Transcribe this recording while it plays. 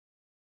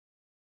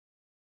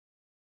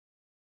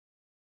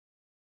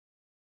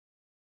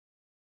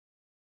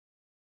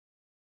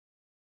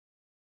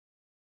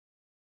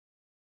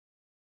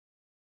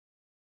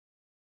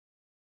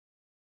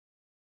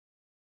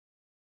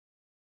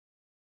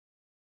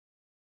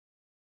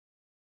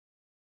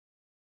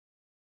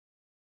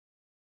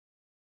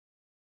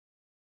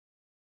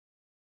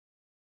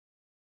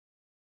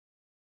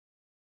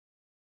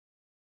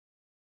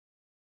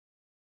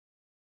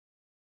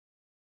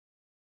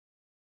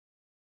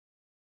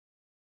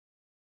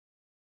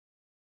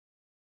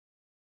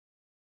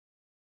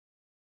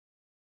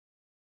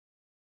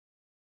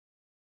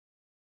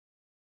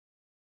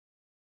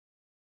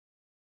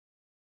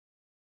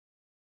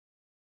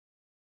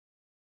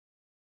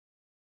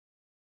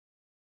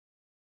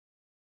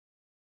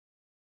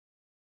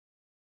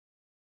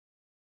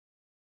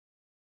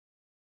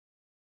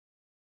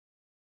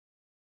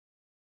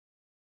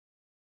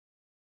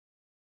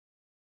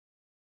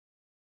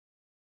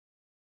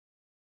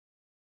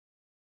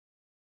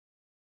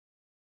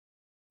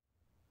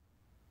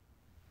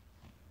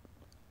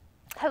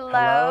Hello,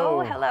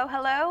 Hello. hello,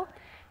 hello.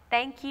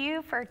 Thank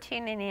you for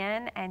tuning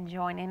in and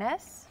joining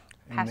us.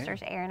 Amen.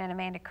 Pastors Aaron and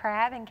Amanda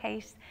Crabb, in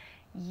case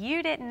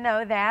you didn't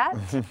know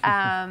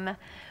that.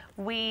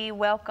 We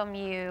welcome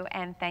you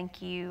and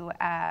thank you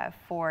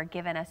for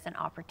giving us an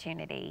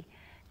opportunity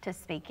to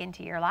speak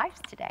into your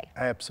lives today.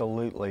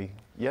 Absolutely.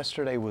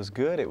 Yesterday was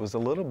good. It was a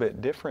little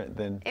bit different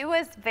than... It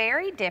was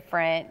very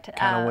different.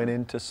 Kind of went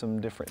into some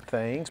different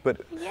things,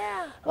 but...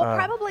 Yeah. Well,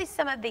 probably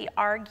some of the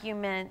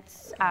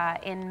arguments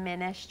in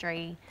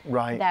ministry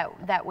Right.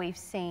 that we've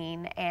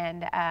seen.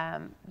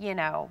 And, you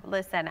know,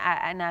 listen,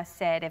 I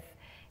said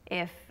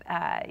if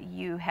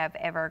you have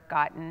ever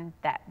gotten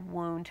that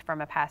wound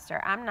from a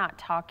pastor, I'm not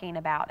talking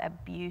about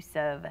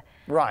abusive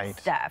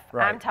stuff.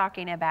 Right. I'm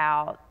talking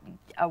about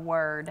a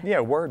word. Yeah,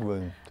 word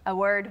wound. A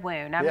word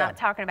wound. I'm not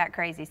talking about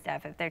crazy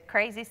stuff. If there's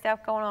crazy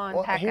stuff going on,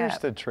 Well, pack here's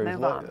up, the truth.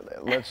 move on.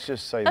 Let's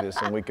just say this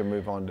and we can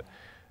move on to...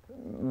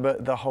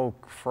 But the whole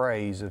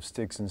phrase of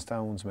sticks and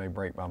stones may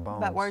break my bones.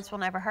 But words will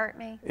never hurt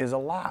me. Is a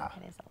lie.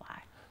 It is a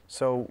lie.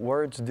 So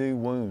words do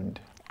wound.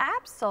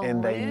 Absolutely.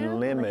 And they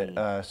limit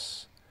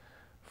us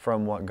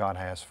from what God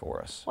has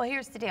for us. Well,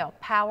 here's the deal.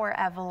 Power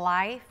of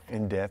life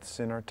And death's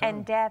in our tongue.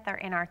 and death are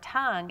in our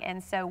tongue.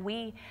 And so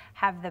we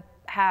have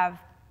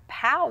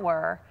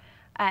power,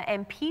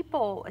 and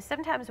people,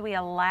 sometimes we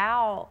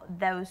allow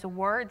those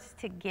words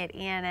to get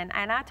in.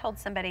 And I told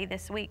somebody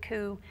this week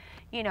who,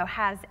 you know,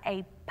 has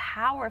a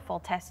powerful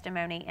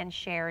testimony and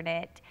shared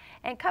it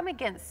and come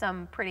against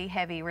some pretty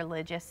heavy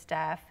religious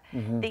stuff.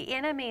 The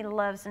enemy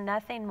loves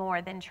nothing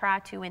more than try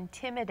to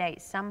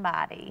intimidate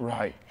somebody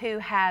who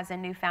has a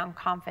newfound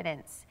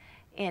confidence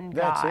in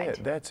God.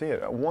 That's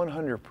it,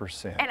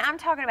 100%. And I'm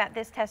talking about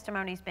this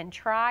testimony's been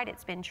tried,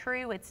 it's been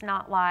true. It's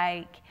not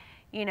like,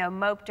 you know,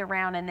 moped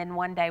around and then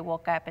one day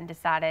woke up and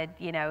decided,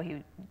 you know,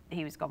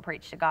 he was going to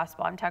preach the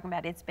gospel. I'm talking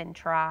about it's been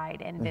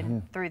tried and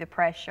been through the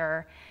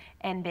pressure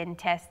and been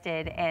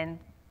tested and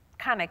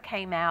kind of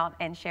came out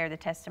and shared the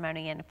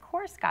testimony and of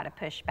course got a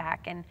pushback.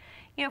 And,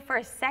 you know, for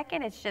a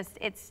second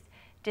it's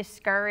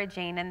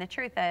discouraging. And the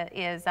truth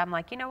is I'm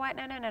like, you know what?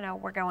 No.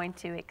 We're going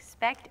to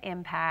expect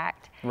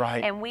impact.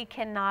 Right. And we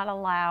cannot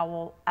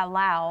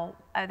allow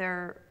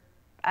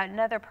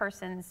another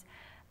person's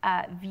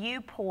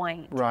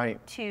viewpoint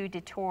to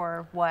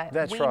detour what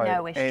we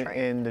know is true.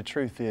 And the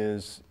truth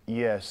is,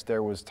 yes,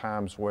 there was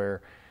times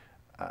where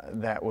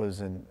that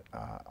was an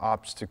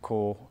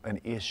obstacle,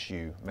 an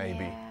issue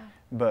maybe. Yeah.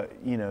 But,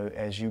 you know,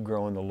 as you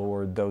grow in the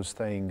Lord, those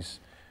things,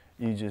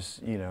 you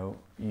just, you know,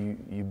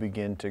 you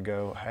begin to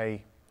go,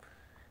 hey,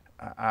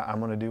 I'm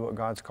going to do what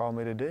God's called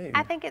me to do.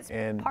 I think it's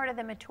part of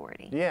the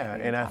maturity. Yeah,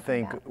 and I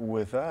think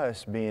with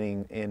us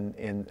being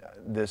in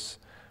this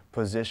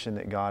position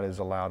that God has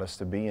allowed us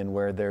to be in,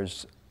 where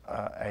there's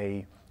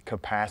a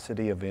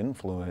capacity of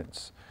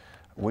influence,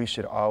 we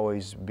should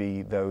always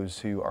be those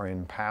who are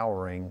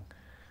empowering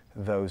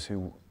those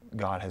who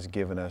God has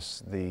given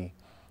us the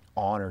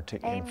honor to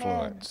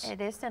influence.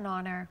 It is an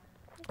honor.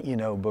 You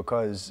know,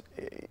 because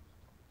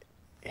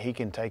He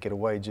can take it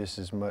away just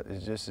as much,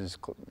 just as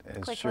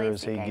sure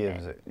as He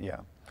gives it. Yeah.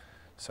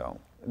 So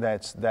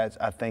that's.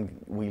 I think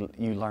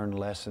you learn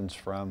lessons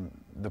from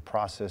the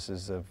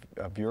processes of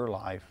your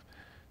life,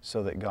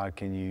 so that God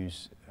can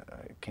use.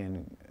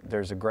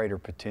 There's a great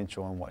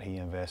potential in what He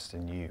invests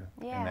in you.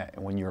 Yeah.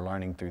 And when you're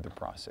learning through the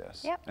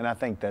process. Yep. And I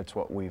think that's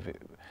what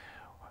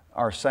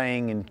are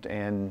saying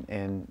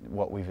and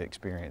what we've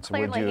experienced.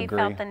 Clearly, Would you agree?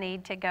 He felt the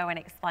need to go and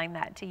explain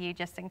that to you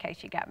just in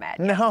case you got mad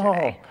No,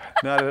 yesterday.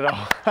 not at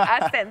all.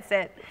 I sense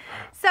it.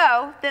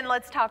 So then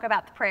let's talk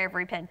about the prayer of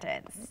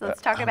repentance.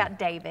 Let's talk about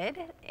David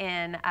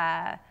in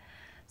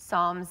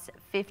Psalms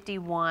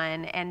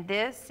 51. And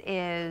this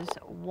is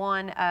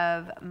one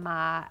of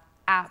my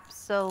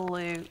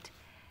absolute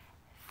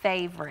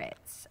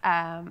favorites.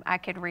 I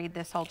could read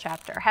this whole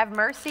chapter. Have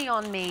mercy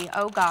on me,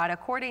 O God,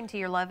 according to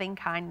your loving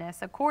kindness,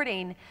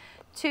 according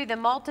to the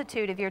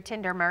multitude of your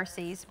tender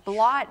mercies.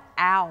 Blot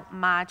out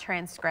my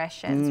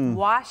transgressions.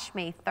 Wash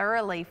me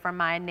thoroughly from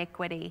my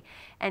iniquity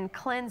and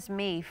cleanse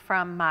me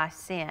from my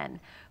sin.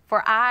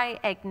 For I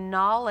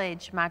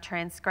acknowledge my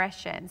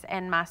transgressions,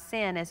 and my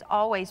sin is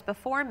always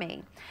before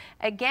me.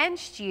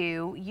 Against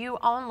you, you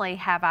only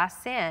have I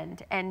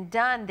sinned and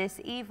done this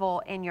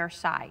evil in your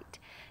sight,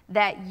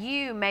 that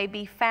you may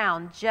be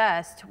found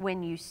just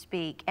when you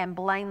speak and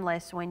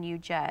blameless when you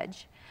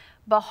judge.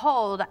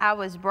 Behold, I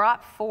was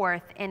brought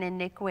forth in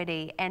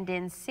iniquity, and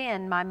in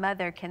sin my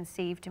mother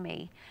conceived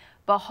me.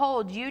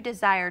 Behold, you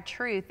desire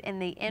truth in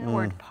the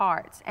inward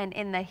parts, and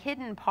in the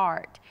hidden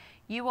part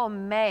you will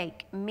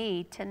make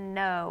me to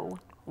know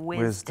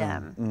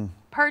wisdom.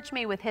 Purge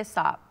me with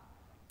hyssop,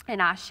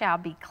 and I shall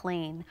be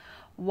clean.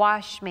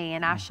 Wash me,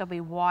 and I shall be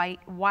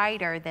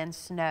whiter than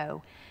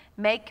snow.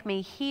 Make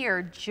me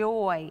hear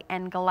joy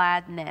and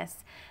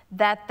gladness,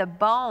 that the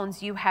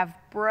bones you have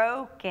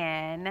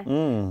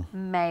broken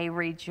may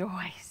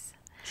rejoice.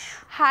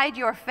 Hide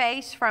your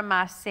face from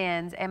my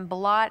sins and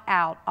blot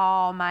out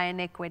all my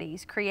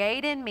iniquities.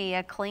 Create in me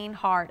a clean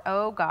heart,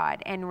 O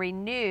God, and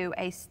renew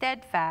a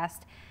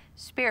steadfast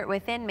Spirit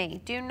within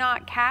me. Do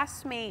not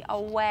cast me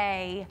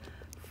away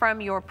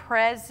from your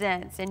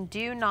presence, and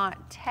do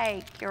not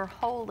take your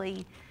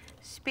Holy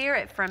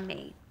Spirit from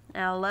me.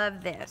 And I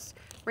love this.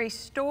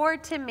 Restore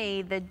to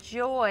me the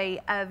joy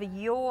of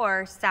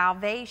your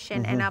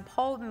salvation, and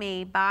uphold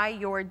me by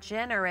your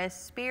generous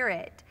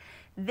spirit.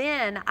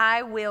 Then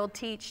I will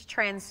teach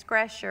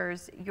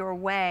transgressors your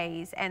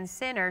ways, and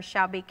sinners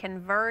shall be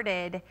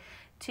converted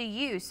to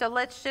you. So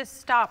let's just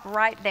stop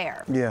right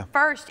there. Yeah.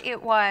 First,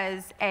 it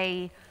was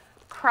a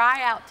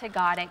cry out to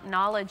God,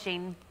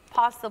 acknowledging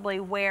possibly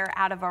where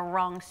out of a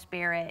wrong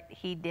spirit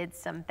he did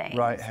some things.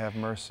 Right, have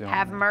mercy on me.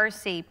 Have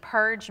mercy,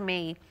 purge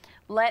me.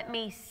 Let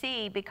me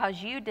see,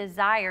 because you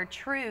desire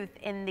truth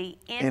in the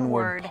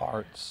inward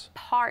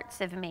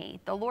parts of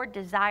me. The Lord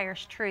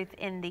desires truth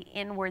in the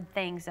inward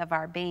things of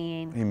our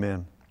being.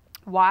 Amen.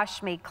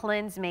 Wash me,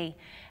 cleanse me,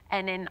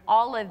 and in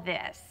all of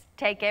this,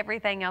 take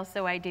everything else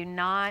away. Do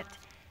not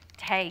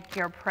take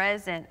your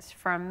presence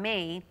from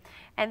me.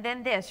 And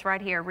then this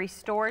right here,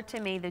 restore to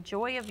me the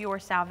joy of your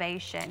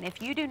salvation.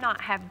 If you do not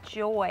have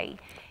joy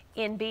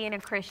in being a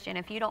Christian,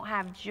 if you don't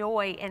have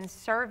joy in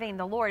serving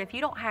the Lord, if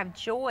you don't have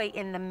joy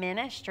in the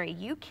ministry,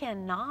 you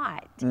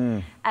cannot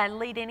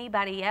lead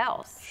anybody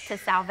else to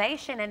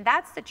salvation. And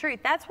that's the truth.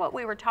 That's what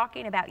we were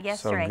talking about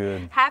yesterday. So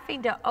good.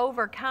 Having to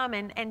overcome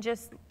and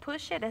just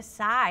push it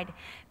aside,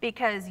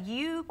 because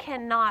you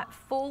cannot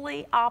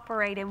fully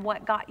operate in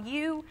what God,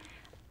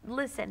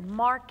 listen,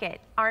 mark it,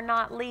 are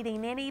not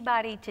leading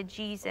anybody to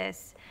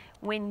Jesus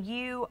when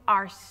you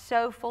are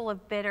so full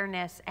of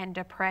bitterness and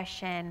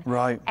depression,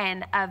 right,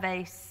 and of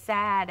a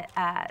sad,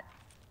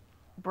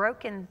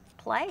 broken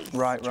place.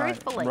 Right,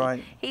 truthfully.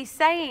 right. He's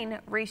saying,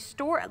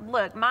 restore.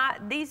 Look,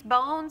 these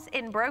bones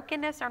in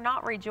brokenness are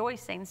not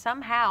rejoicing.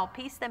 Somehow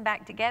piece them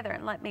back together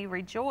and let me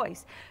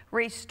rejoice.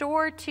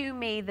 Restore to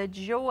me the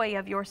joy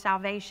of your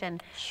salvation.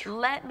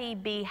 Let me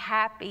be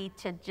happy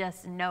to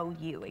just know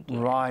you again.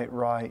 Right,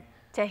 right.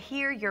 To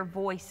hear your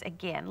voice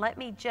again. Let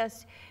me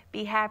just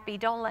be happy.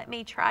 Don't let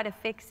me try to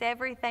fix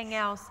everything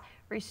else.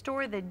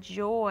 Restore the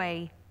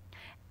joy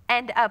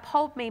and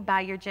uphold me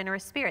by your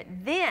generous spirit.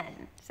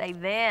 Then, say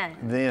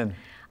then,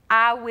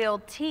 I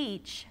will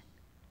teach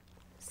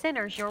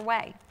sinners your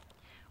way.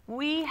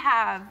 We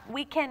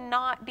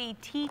cannot be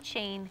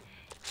teaching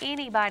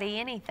anybody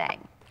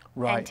anything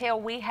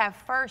until we have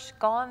first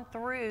gone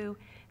through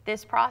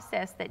this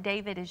process that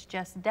David has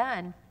just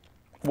done.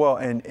 Well,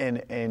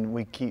 and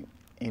we keep,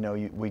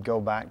 we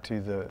go back to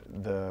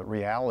the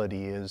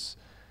reality is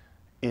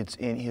it's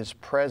in his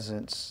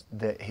presence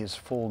that his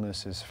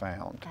fullness is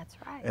found. That's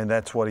right. And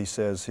that's what he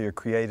says here,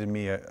 created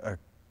me a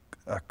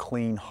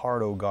clean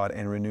heart, O God,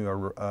 and renew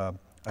a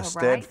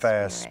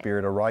steadfast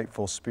spirit, a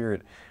rightful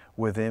spirit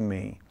within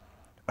me.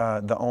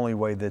 The only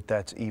way that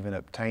that's even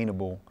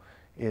obtainable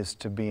is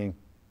to be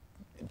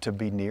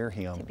near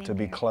him, to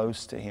be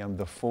close to him.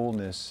 The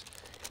fullness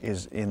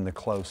is in the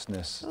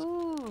closeness.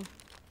 Ooh.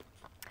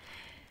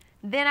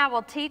 Then I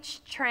will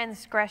teach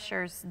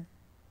transgressors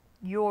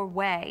your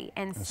way,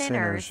 and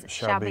sinners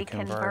shall be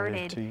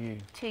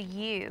converted to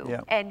you.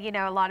 Yep. And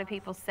a lot of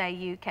people say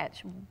you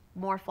catch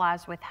more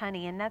flies with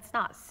honey, and that's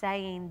not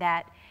saying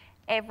that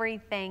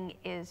everything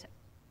is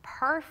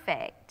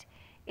perfect.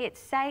 It's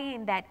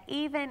saying that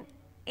even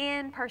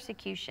in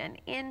persecution,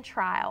 in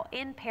trial,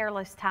 in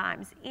perilous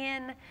times,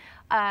 in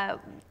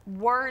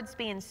words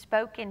being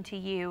spoken to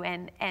you,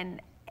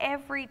 and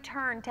every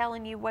turn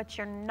telling you what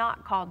you're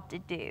not called to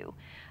do,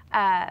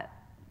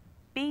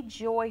 be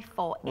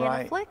joyful in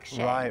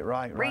affliction.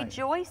 Right.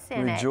 Rejoice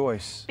in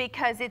it.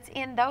 Because it's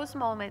in those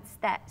moments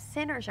that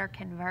sinners are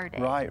converted.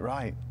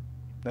 Right.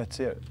 That's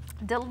it.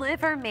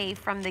 Deliver me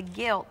from the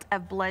guilt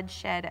of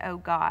bloodshed, O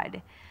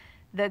God,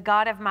 the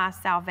God of my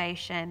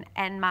salvation,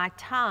 and my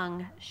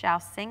tongue shall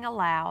sing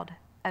aloud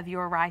of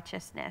your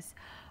righteousness.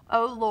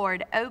 O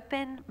Lord,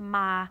 open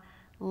my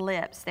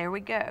lips. There we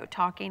go,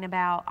 talking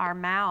about our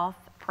mouth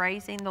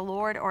praising the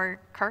Lord or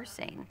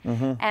cursing.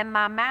 And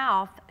my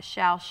mouth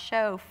shall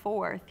show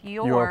forth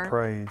your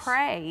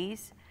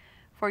praise,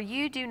 for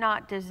you do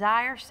not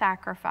desire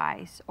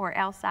sacrifice, or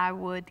else I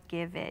would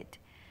give it.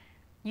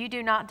 You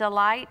do not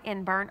delight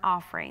in burnt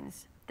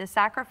offerings. The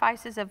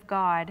sacrifices of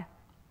God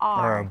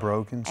are a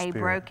broken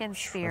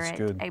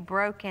spirit, a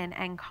broken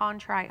and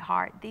contrite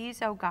heart.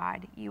 These, O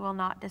God, you will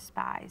not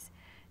despise.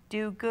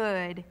 Do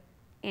good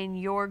in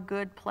your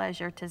good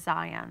pleasure to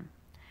Zion.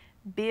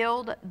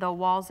 Build the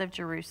walls of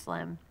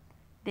Jerusalem.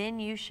 Then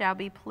you shall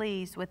be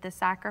pleased with the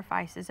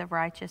sacrifices of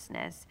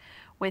righteousness,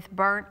 with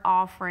burnt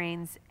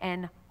offerings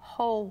and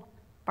whole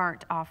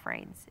burnt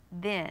offerings.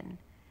 Then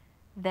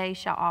they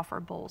shall offer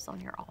bulls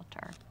on your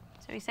altar.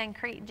 So he's saying,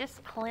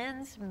 just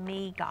cleanse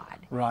me, God.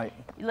 Right.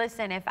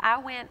 Listen, if I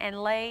went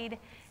and laid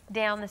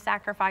down the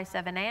sacrifice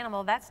of an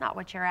animal, that's not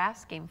what you're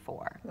asking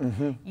for.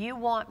 You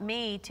want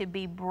me to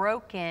be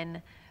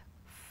broken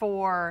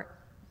for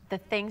the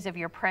things of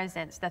your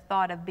presence, the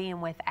thought of being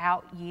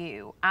without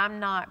you. I'm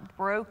not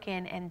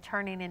broken and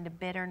turning into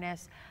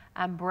bitterness.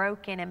 I'm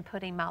broken and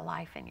putting my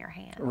life in your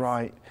hands.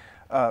 Right.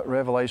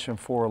 Revelation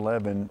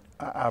 4:11.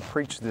 I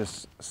preached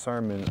this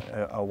sermon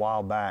a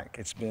while back.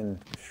 It's been,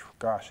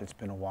 gosh, it's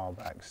been a while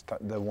back.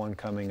 The one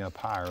coming up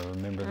higher.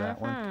 Remember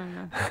that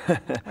one?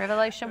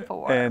 Revelation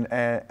 4. And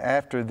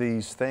after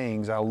these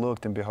things, I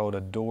looked, and behold,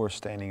 a door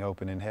standing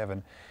open in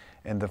heaven.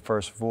 And the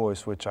first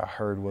voice which I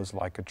heard was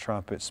like a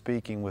trumpet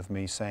speaking with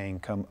me, saying,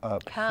 "Come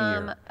up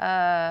here,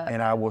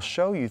 and I will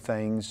show you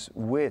things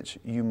which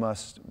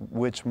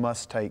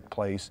must take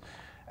place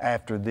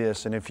after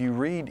this." And if you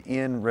read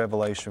in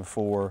Revelation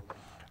 4,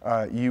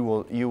 you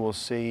will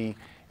see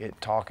it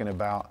talking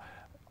about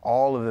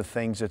all of the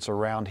things that's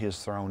around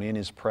His throne, in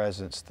His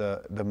presence,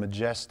 the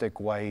majestic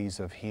ways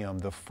of Him,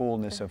 the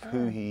fullness of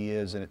who He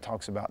is, and it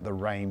talks about the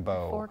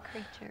rainbow. The 4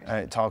 creatures.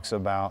 It talks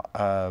about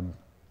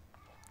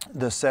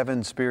the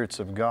 7 spirits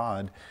of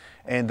God,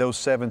 and those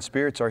 7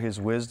 spirits are His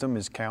wisdom,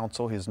 His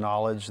counsel, His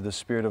knowledge, the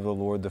Spirit of the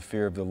Lord, the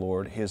fear of the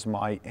Lord, His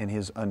might, and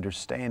His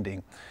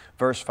understanding.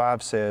 Verse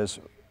 5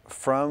 says,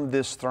 "From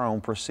this throne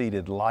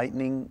proceeded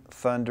lightning,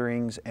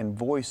 thunderings, and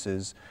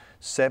voices.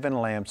 7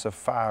 lamps of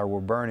fire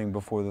were burning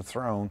before the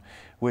throne,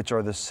 which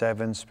are the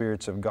 7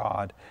 spirits of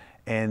God."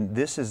 And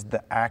this is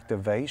the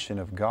activation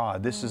of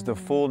God. This is the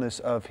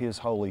fullness of His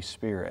Holy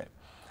Spirit.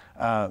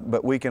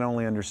 But we can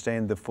only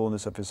understand the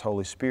fullness of His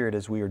Holy Spirit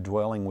as we are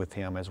dwelling with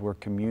Him, as we're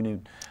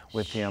communing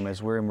with Him,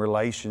 as we're in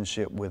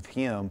relationship with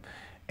Him.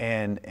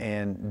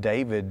 And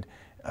David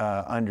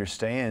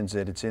understands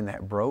that it's in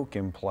that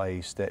broken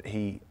place that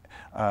he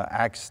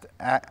activates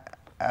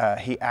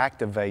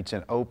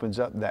and opens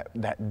up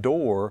that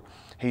door.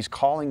 He's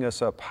calling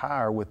us up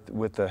higher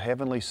with the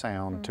heavenly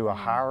sound to a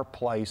higher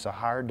place, a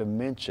higher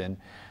dimension,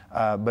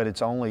 but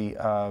it's only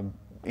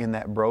in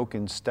that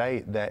broken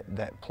state,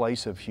 that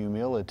place of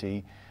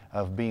humility,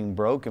 of being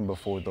broken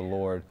before the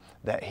Lord,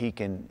 that He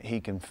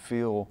can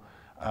fill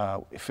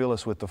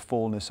us with the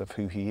fullness of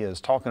who He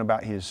is. Talking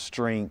about His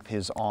strength,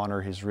 His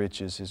honor, His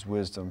riches, His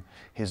wisdom,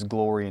 His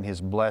glory, and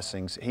His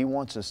blessings. He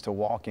wants us to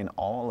walk in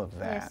all of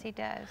that. Yes, He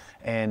does.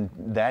 And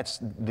that's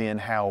then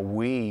how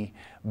we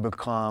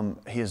become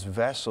His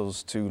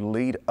vessels to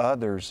lead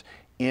others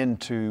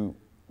into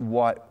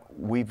what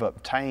we've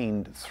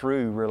obtained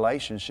through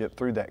relationship,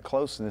 through that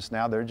closeness.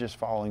 Now they're just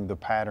following the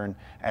pattern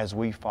as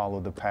we follow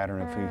the pattern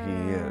of who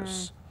He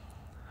is.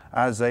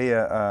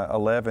 Isaiah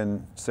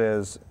 11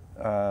 says,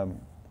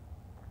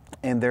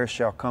 "And there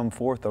shall come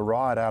forth a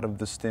rod out of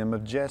the stem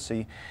of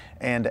Jesse,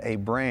 and a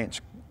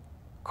branch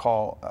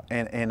called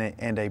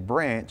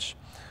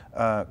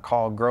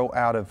grow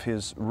out of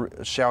his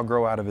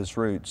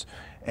roots.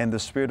 And the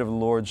Spirit of the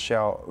Lord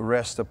shall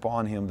rest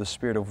upon him, the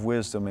Spirit of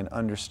wisdom and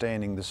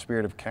understanding, the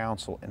Spirit of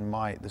counsel and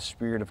might, the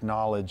Spirit of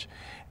knowledge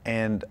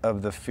and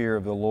of the fear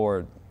of the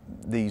Lord."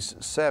 These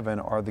 7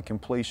 are the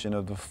completion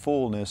of the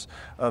fullness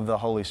of the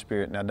Holy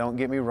Spirit. Now, don't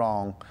get me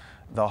wrong.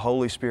 The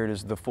Holy Spirit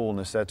is the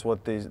fullness. That's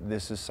what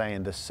this is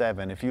saying, the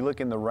 7. If you look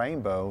in the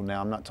rainbow,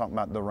 now I'm not talking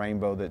about the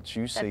rainbow that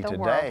you see today. That the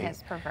world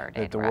has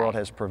perverted, that the world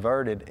has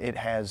perverted. It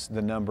has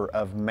the number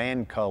of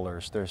man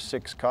colors. There's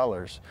 6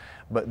 colors.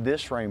 But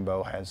this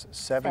rainbow has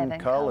 7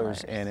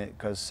 colors in it,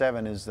 because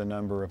 7 is the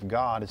number of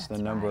God. It's the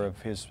number of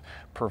His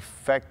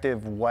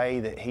perfective way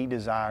that He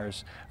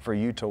desires for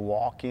you to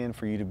walk in,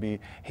 for you to be.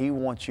 He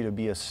wants you to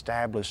be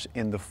established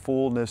in the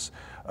fullness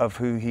of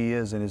who He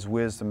is, and His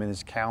wisdom and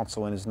His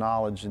counsel and His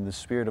knowledge and the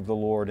Spirit of the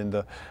Lord and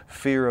the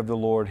fear of the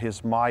Lord,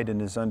 His might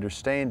and His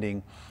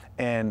understanding.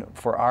 And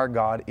for our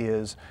God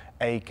is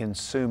a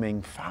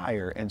consuming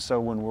fire. And so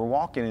when we're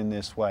walking in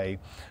this way,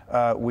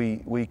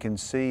 we can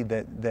see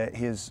that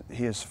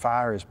His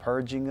fire is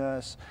purging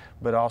us,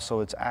 but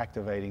also it's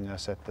activating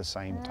us at the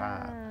same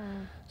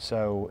time.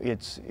 So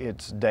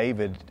it's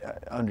David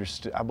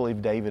understood. I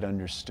believe David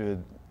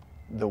understood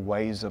the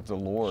ways of the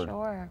Lord.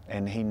 Sure.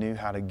 And he knew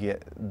how to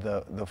get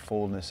the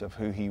fullness of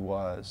who He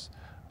was.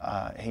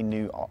 He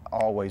knew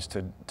always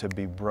to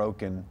be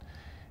broken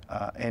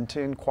and to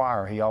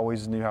inquire. He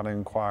always knew how to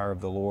inquire of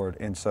the Lord.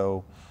 And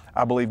so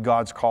I believe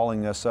God's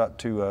calling us up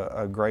to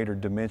a greater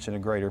dimension, a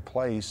greater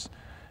place.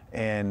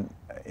 And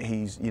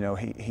He's,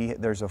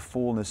 there's a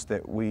fullness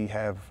that we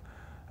have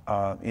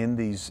in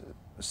these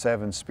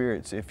 7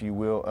 spirits, if you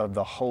will, of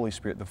the Holy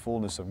Spirit, the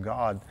fullness of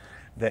God,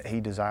 that He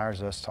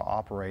desires us to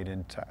operate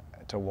in,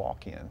 to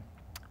walk in.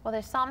 Well,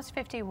 there's Psalms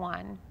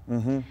 51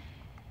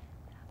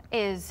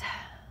 is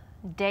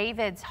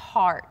David's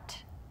heart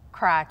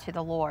cry to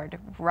the Lord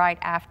right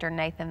after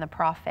Nathan the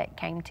prophet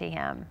came to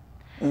him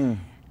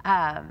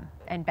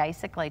and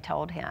basically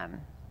told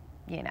him,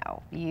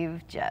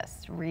 you've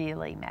just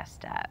really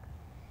messed up.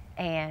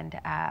 And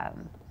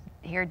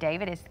here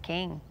David is the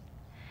king.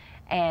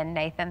 And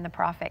Nathan the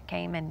prophet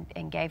came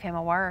and gave him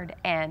a word.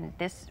 And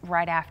this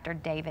right after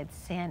David's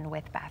sin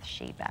with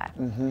Bathsheba.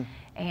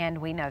 And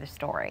we know the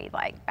story.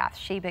 Like,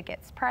 Bathsheba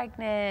gets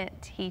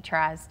pregnant. He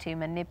tries to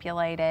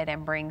manipulate it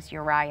and brings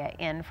Uriah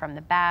in from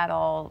the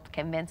battle,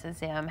 convinces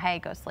him, hey,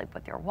 go sleep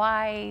with your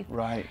wife.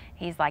 Right.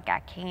 He's like, I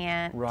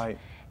can't. Right.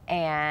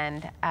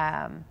 And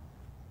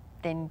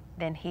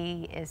then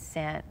he is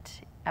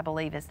sent, I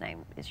believe his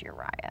name is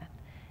Uriah,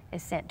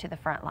 is sent to the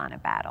front line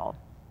of battle.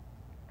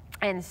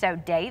 And so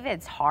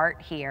David's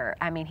heart here,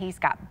 I mean, he's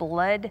got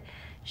blood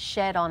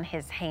shed on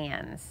his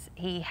hands.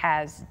 He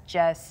has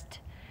just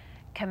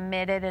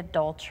committed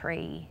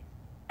adultery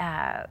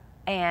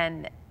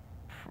and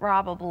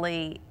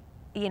probably,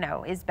 you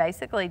know, is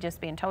basically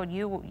just being told,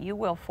 you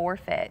will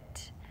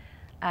forfeit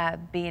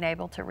being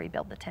able to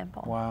rebuild the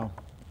temple. Wow.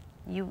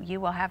 You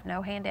will have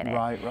no hand in it.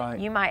 Right.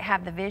 You might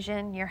have the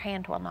vision, your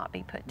hand will not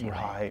be put to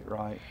it.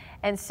 Right.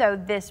 And so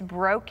this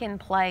broken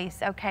place,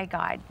 okay,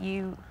 God,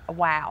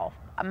 wow.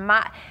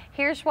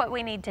 Here's what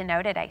we need to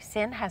know today.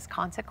 Sin has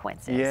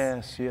consequences.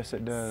 Yes,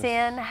 it does.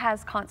 Sin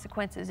has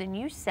consequences, and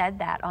you said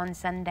that on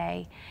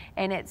Sunday,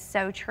 and it's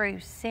so true.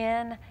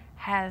 Sin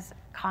has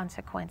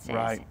consequences.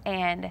 Right.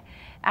 And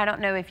I don't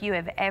know if you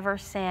have ever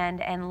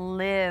sinned and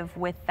live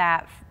with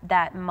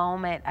that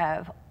moment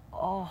of,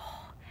 oh.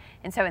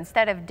 And so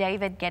instead of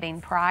David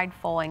getting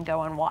prideful and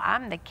going, well,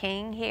 I'm the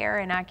king here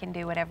and I can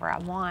do whatever I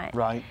want.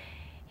 Right.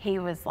 He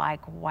was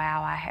like,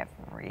 wow, I have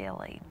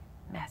really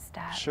messed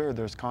up. Sure,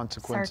 there's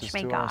consequences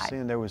Search me, to our God.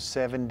 sin. There was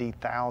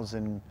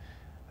 70,000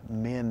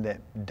 men that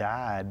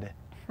died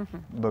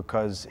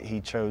because he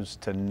chose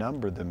to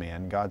number the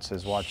men. God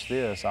says, watch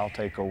this, I'll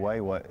take away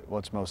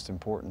what's most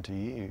important to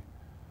you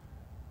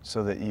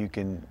so that you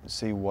can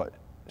see what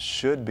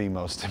should be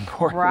most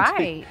important.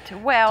 Right.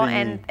 Well, to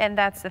you. and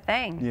that's the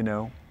thing. You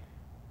know?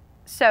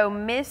 So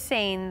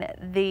missing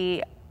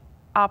the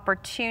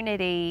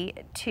opportunity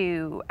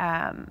to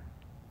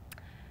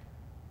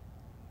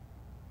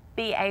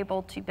be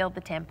able to build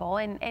the temple.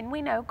 And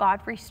we know God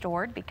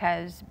restored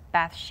because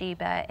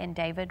Bathsheba and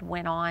David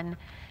went on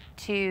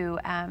to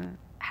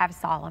have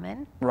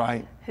Solomon.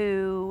 Right.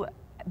 Who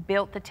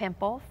built the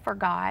temple for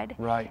God.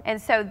 Right.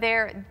 And so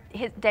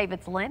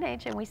David's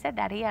lineage, and we said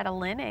that he had a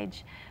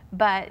lineage,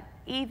 but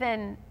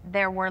even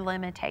there were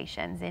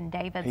limitations in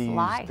David's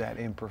life. He used that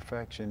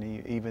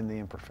imperfection, even the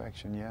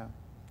imperfection, yeah.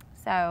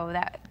 So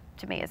that,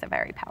 to me, is a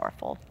very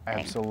powerful thing.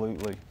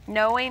 Absolutely.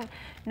 Knowing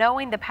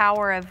the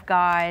power of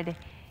God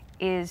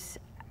is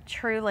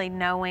truly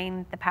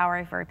knowing the power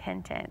of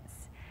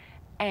repentance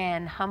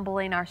and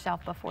humbling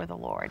ourselves before the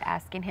Lord,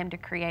 asking Him to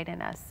create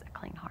in us a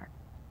clean heart.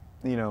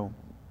 You know,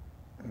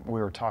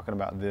 we were talking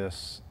about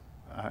this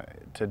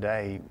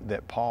today,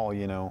 that Paul,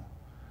 you know,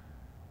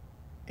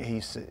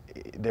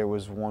 there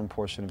was one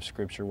portion of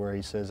Scripture where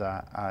he says,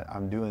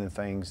 I'm doing the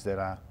things that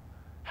I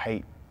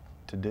hate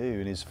to do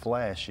in his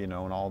flesh, you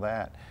know, and all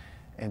that.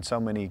 And so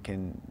many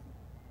can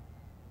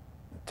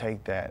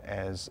take that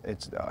as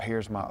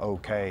here's my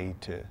okay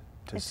to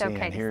sin.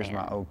 Okay to here's sin.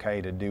 my okay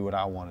to do what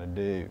I want to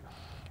do.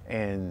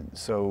 And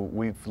so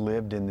we've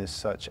lived in this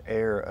such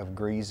air of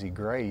greasy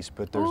grace,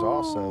 but there's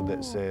also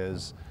that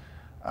says,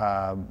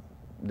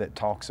 that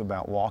talks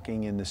about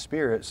walking in the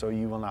Spirit so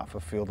you will not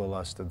fulfill the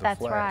lust of the That's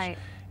flesh. right.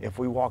 If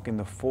we walk in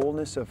the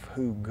fullness of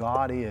who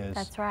God is,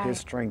 That's right. His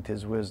strength,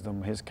 His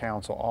wisdom, His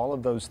counsel, all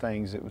of those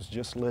things that was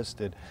just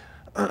listed,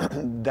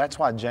 that's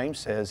why James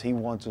says He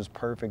wants us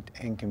perfect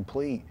and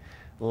complete,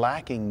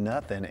 lacking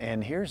nothing.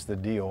 And here's the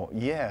deal.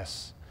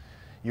 Yes,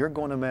 you're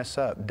going to mess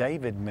up.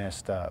 David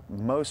messed up.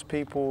 Most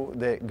people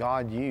that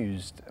God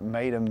used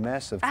made a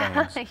mess of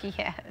things.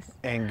 Yes.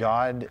 And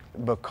God,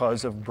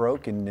 because of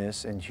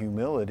brokenness and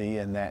humility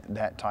and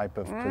that type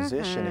of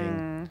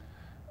positioning,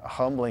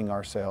 humbling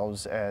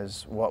ourselves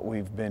as what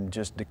we've been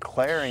just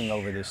declaring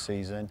over this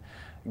season,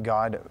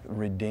 God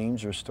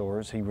redeems,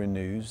 restores, He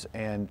renews.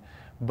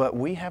 But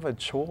we have a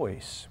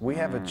choice. We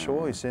have a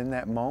choice in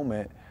that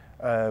moment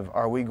of,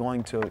 are we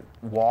going to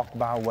walk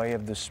by way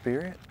of the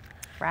Spirit?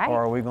 Right.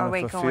 Or are we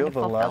going to fulfill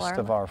the lust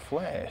of our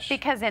flesh?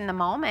 Because in the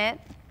moment,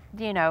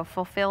 you know,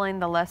 fulfilling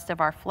the lust of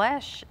our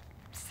flesh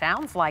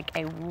sounds like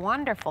a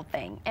wonderful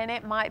thing, and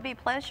it might be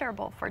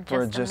pleasurable for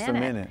just a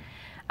minute.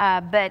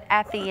 But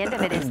at the end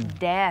of it is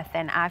death,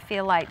 and I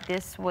feel like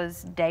this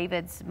was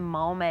David's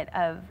moment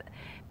of,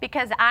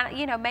 because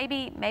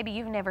maybe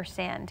you've never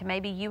sinned,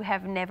 maybe you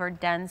have never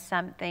done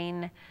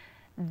something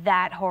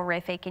that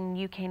horrific, and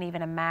you can't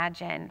even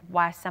imagine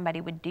why somebody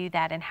would do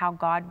that and how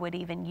God would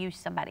even use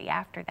somebody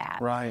after that.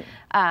 Right.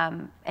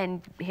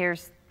 And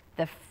here's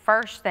the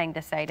first thing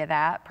to say to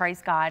that: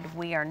 praise God,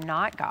 we are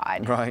not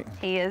God. Right.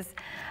 He is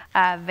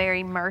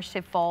very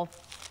merciful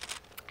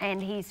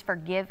and He's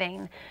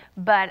forgiving.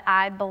 But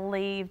I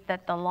believe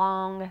that the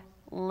long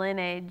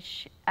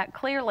lineage,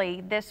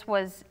 clearly this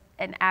was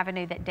an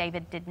avenue that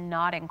David did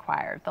not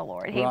inquire of the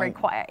Lord. He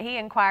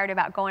inquired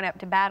about going up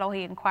to battle.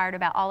 He inquired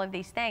about all of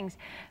these things.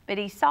 But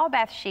he saw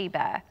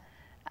Bathsheba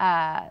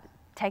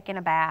taking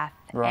a bath,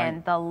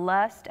 and the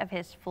lust of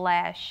his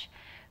flesh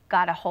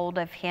got a hold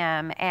of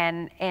him.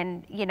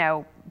 And you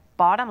know,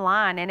 bottom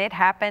line, and it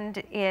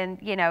happened in,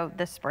 you know,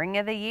 the spring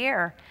of the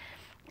year.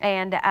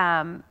 And,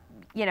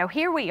 you know,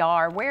 here we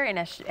are. We're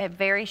in a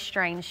very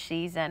strange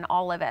season,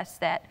 all of us,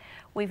 that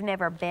we've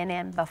never been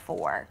in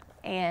before.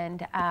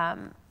 And,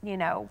 you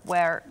know,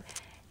 where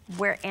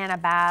we're in a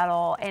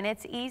battle, and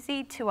it's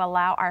easy to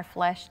allow our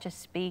flesh to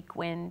speak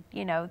when,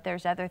 you know,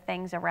 there's other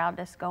things around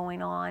us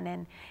going on,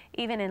 and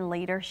even in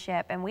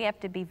leadership, and we have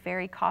to be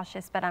very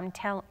cautious. But I'm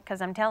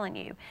telling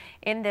you,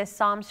 in this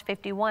Psalms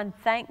 51,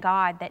 thank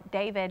God that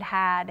David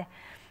had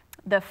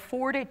the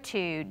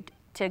fortitude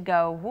to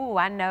go, "Woo,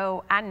 I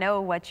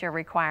know what you're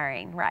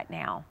requiring right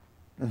now."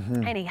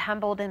 Mm-hmm. And he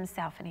humbled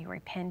himself and he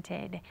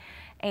repented,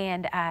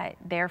 and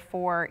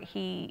therefore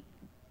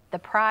the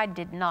pride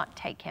did not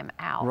take him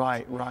out.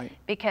 Right, right.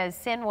 Because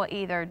sin will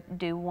either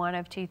do one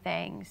of two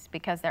things,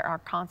 because there are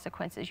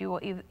consequences. You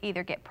will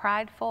either get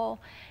prideful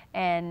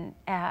and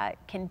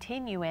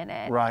continue in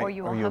it, right, or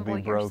you will humble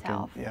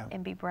yourself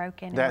and be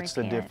broken. That's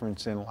and the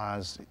difference in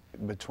lies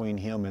between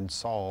him and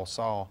Saul.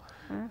 Saul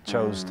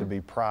chose to be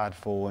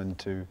prideful and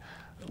to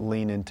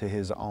lean into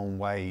his own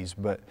ways.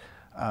 But,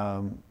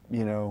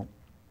 you know,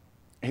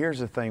 here's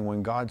the thing.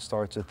 When God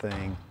starts a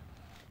thing,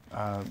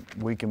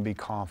 we can be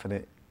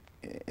confident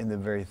in the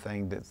very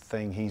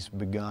thing he's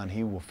begun.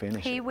 He will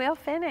finish it. He will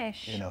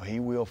finish. You know, he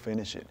will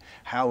finish it.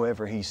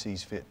 However he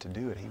sees fit to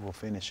do it, he will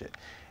finish it.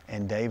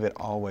 And David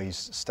always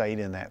stayed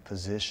in that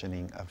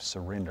positioning of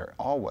surrender.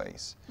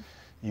 Always.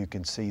 You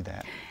can see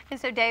that. And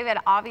so David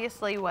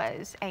obviously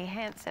was a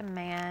handsome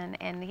man,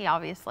 and he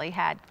obviously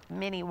had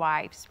many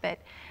wives, but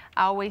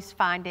I always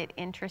find it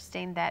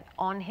interesting that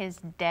on his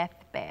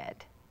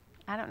deathbed,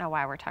 I don't know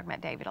why we're talking about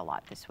David a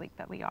lot this week,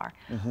 but we are.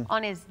 Mm-hmm.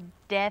 On his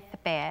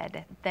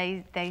deathbed,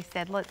 they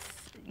said,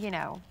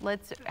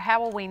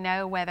 how will we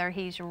know whether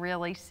he's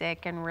really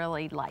sick and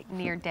really like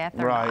near death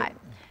or not?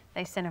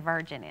 They sent a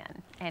virgin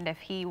in. And if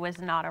he was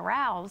not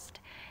aroused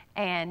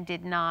and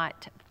did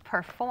not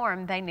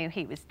perform, they knew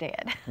he was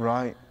dead.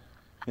 Right.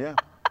 Yeah.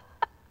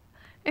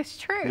 It's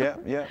true. Yeah,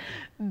 yeah.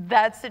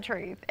 That's the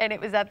truth. And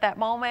it was at that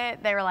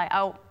moment, they were like,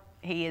 oh,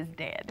 he is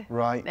dead.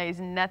 Right. There's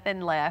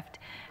nothing left.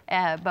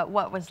 But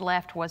what was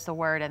left was the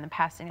word and the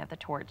passing of the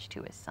torch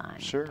to his son.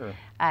 Sure.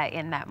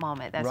 In that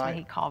moment. That's when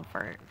he called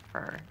for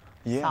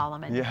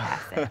Solomon to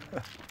pass it.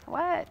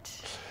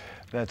 What?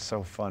 That's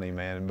so funny,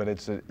 man. But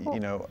it's, you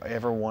know,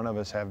 every one of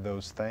us have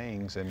those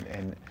things.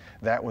 And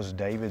that was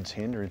David's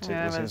hindrance.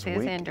 It was his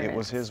hindrance. It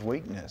was his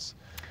weakness,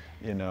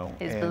 you know.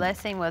 His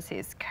blessing was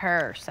his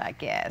curse, I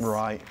guess.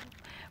 Right.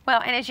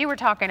 Well, and as you were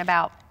talking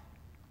about,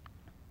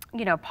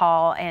 you know,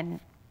 Paul and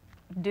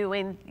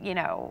doing, you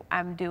know,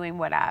 I'm doing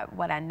what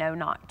I know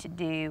not to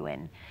do,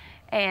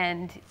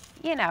 and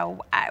you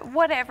know,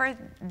 whatever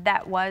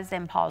that was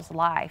in Paul's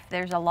life,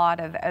 there's a lot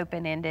of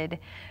open-ended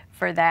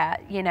for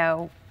that. You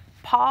know,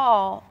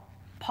 Paul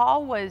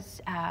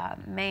was a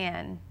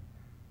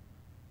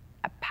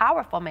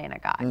powerful man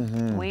of God.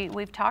 Mm-hmm.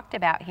 We've talked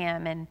about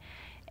him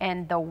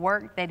and the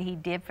work that he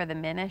did for the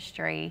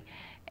ministry,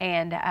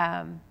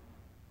 and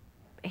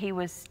he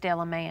was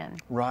still a man.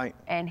 Right.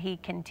 And he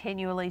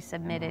continually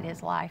submitted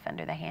his life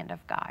under the hand of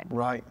God.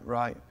 Right,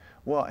 right.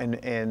 Well,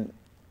 and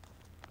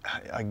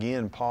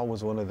again, Paul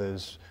was one of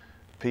those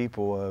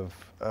people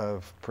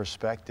of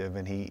perspective,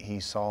 and he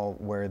saw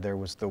where there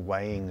was the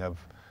weighing of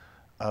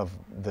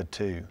the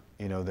two.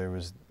 You know, there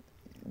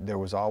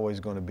was always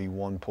going to be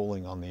one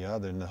pulling on the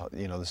other, and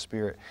the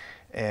Spirit.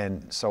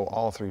 And so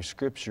all through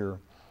Scripture,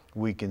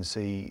 we can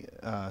see,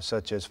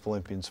 such as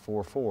Philippians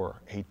 4:4,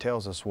 he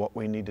tells us what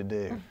we need to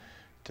do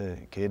to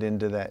get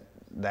into that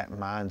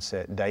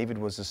mindset. David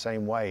was the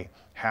same way.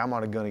 How am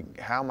I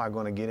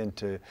going to get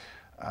into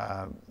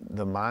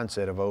the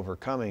mindset of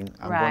overcoming?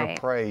 I'm going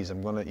to praise.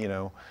 I'm going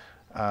to,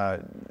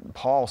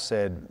 Paul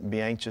said,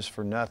 be anxious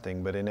for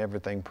nothing, but in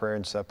everything prayer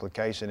and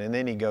supplication. And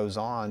then he goes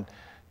on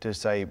to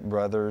say,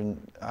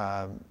 brethren,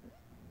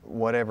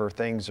 whatever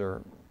things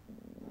are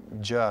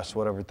just,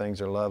 whatever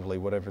things are lovely,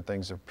 whatever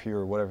things are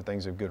pure, whatever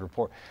things of good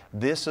report,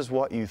 this is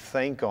what you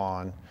think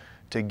on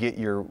to get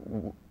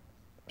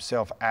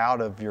yourself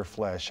out of your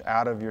flesh,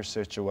 out of your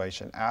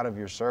situation, out of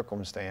your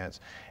circumstance.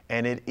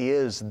 And it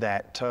is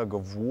that tug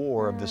of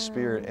war of the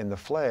Spirit and the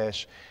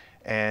flesh,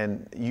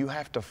 and you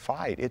have to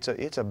fight. It's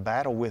a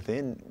battle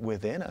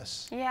within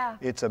us. Yeah.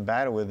 It's a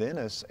battle within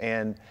us,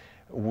 and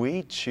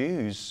we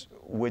choose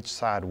which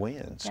side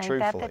wins. Ain't truthfully,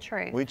 that the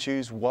truth? We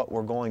choose what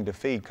we're going to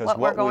feed, because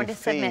what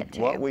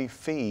we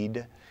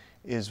feed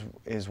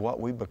is what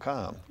we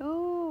become.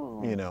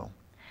 Ooh. You know.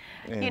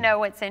 And you know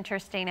what's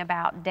interesting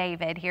about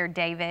David here?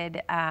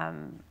 David,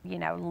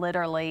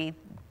 literally,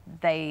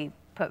 they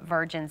put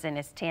virgins in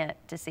his tent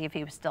to see if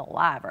he was still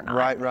alive or not.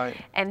 Right, right.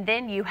 And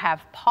then you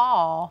have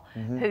Paul,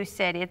 who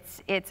said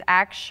it's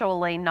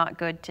actually not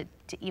good to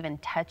even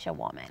touch a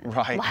woman.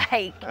 Right.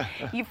 Like,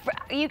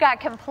 you got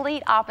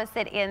complete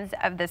opposite ends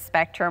of the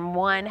spectrum.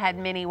 One had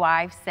many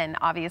wives and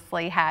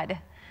obviously had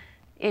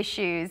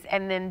issues,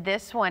 and then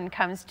this one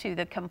comes to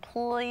the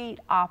complete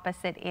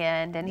opposite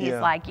end, and he's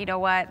like, you know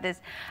what,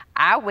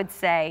 I would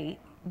say,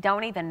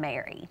 don't even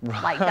marry.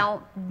 Right. Like,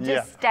 don't,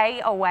 just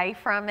stay away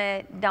from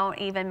it. Don't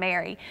even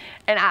marry.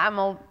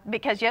 And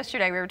because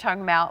yesterday we were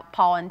talking about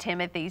Paul and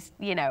Timothy's,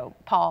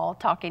 Paul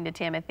talking to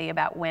Timothy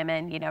about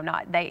women,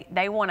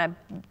 they want to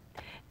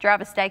drive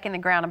a stake in the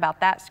ground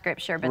about that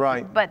scripture,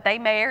 but they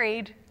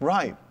married.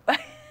 Right.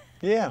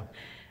 Yeah.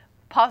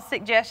 Paul's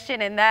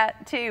suggestion in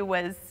that too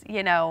was,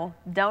 you know,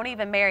 don't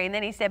even marry. And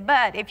then he said,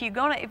 but if you're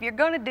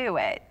gonna do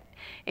it,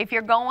 if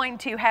you're going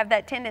to have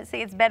that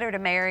tendency, it's better to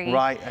marry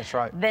that's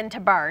right. than to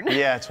burn.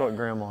 Yeah, that's what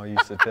Grandma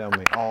used to tell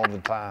me all the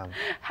time.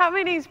 How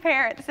many's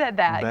parents said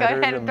that? Better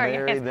Go ahead to and throw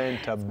your marry hands.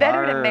 than to It's burn.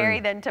 better to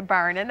marry than to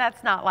burn. And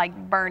that's not like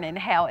burn in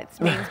hell. It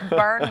means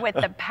burn with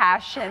the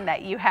passion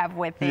that you have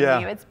within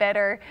you. It's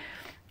better,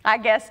 I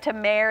guess, to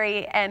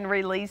marry and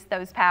release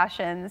those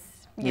passions,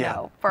 you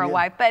know, for a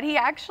wife. But he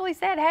actually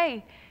said,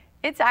 hey,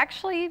 it's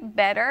actually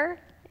better.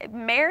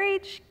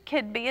 Marriage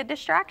could be a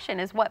distraction,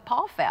 is what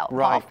Paul felt.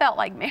 Right. Paul felt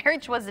like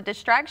marriage was a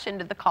distraction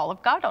to the call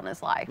of God on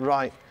his life.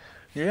 Right.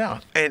 Yeah.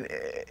 And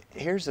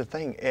here's the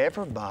thing.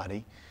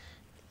 Everybody,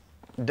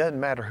 doesn't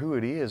matter who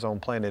it is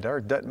on planet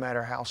Earth, doesn't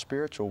matter how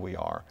spiritual we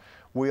are.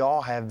 We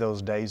all have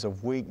those days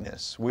of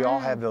weakness. We all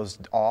have those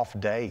off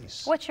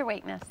days. What's your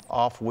weakness?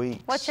 Off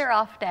weeks. What's your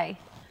off day?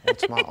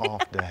 What's my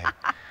off day?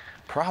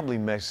 Probably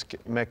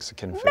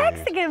Mexican food.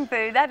 Mexican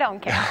food, that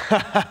don't count.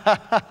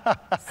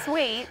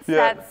 Sweets,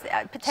 that's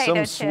potato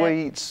chips. Some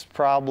sweets,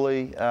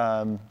 probably.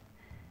 I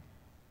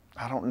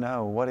don't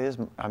know. What is,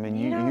 I mean,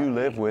 you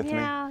live with me.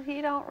 Yeah,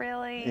 you don't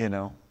really. You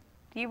know.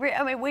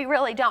 I mean, we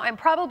really don't. And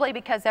probably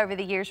because over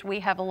the years we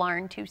have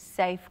learned to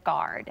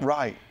safeguard.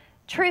 Right.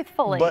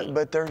 Truthfully.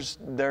 But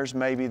there's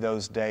maybe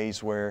those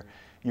days where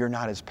you're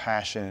not as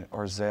passionate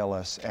or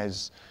zealous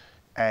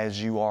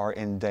as you are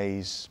in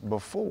days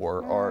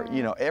before, or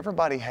you know,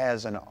 everybody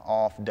has an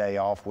off day,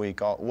 off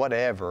week,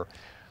 whatever.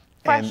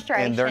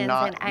 Frustrations and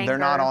anger. they're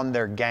not on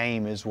their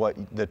game, is what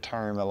the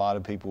term a lot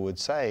of people would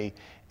say.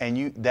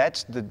 And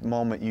that's the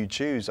moment you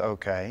choose.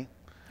 Okay.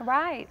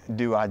 Right.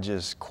 Do I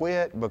just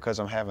quit because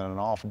I'm having an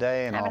off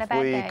day, an off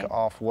week, day.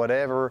 off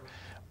whatever,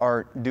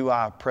 or do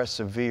I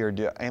persevere?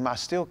 Am I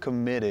still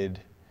committed?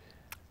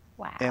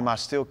 Wow. Am I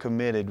still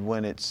committed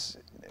when it's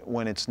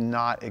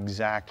not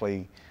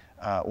exactly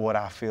what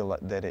I feel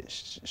that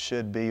it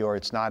should be, or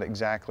it's not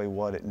exactly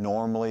what it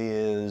normally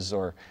is,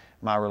 or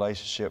my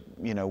relationship,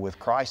 you know, with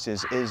Christ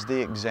is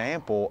the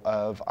example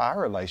of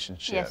our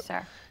relationship. Yes,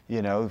 sir.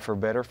 You know, for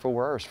better, for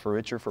worse, for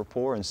richer, for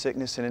poor, in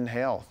sickness and in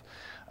health.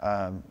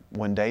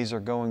 When days are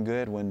going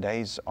good, when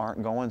days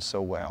aren't going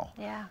so well.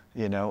 Yeah.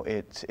 You know,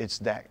 it's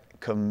that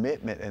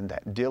commitment and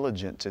that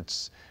diligence.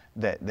 It's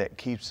that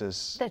keeps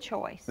us. The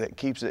choice. That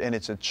keeps it, and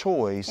it's a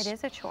choice. It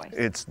is a choice.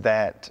 It's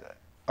that.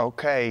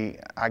 Okay,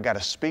 I got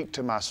to speak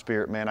to my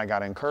spirit man. I got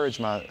to encourage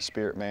my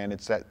spirit man.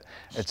 It's that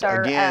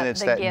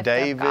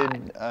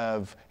David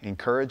of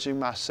encouraging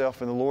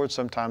myself in the Lord.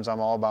 Sometimes I'm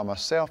all by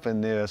myself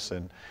in this,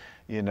 and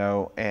you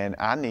know, and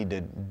I need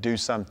to do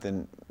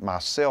something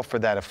myself for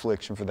that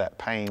affliction, for that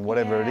pain,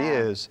 whatever it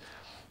is,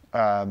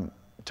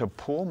 to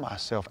pull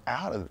myself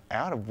out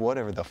of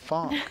whatever the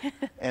funk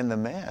and the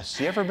mess.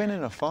 You ever been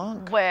in a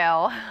funk?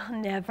 Well,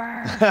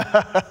 never.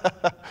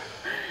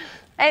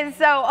 And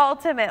so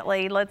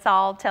ultimately, let's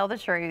all tell the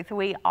truth.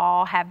 We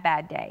all have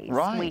bad days.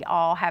 Right. We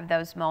all have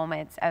those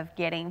moments of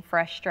getting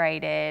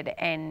frustrated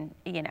and,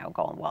 you know,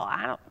 going,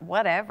 well,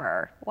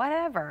 whatever.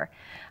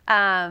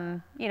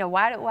 You know,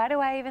 why do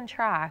I even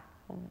try?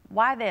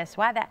 Why this?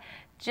 Why that?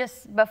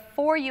 Just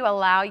before you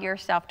allow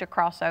yourself to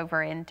cross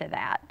over into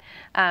that.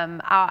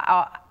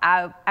 I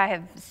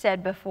have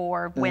said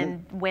before,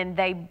 when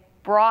they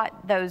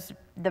brought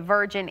the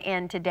virgin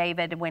in to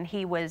David when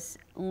he was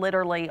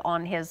literally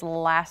on his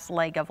last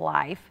leg of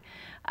life,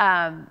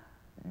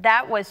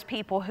 that was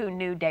people who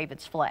knew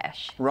David's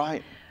flesh.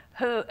 Right.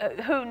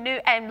 Who knew,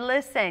 and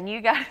listen,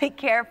 you got to be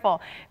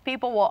careful.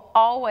 People will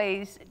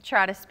always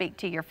try to speak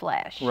to your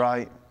flesh.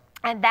 Right.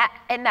 And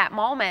that in that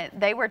moment,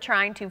 they were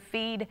trying to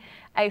feed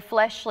a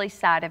fleshly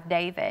side of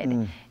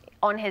David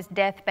on his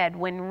deathbed,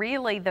 when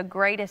really the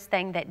greatest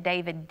thing that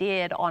David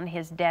did on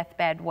his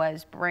deathbed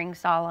was bring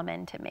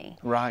Solomon to me.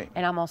 Right.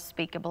 And I'm going to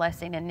speak a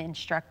blessing and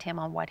instruct him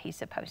on what he's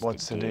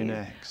supposed to do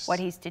next. What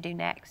he's to do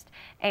next.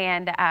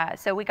 And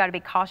so we got to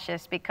be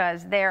cautious,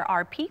 because there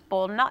are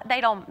people,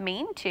 they don't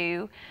mean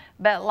to,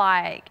 but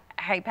like,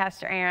 hey,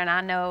 Pastor Aaron,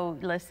 I know,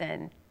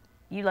 listen,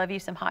 you love you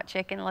some hot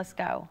chicken, let's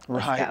go.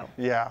 Let's go.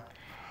 Yeah.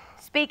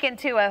 Speaking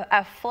to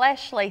a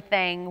fleshly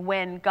thing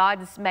when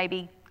God's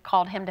maybe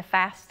called him to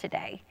fast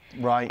today.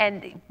 Right.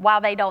 And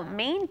while they don't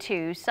mean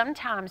to,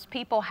 sometimes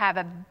people have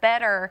a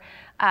better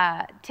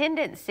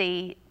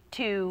tendency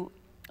to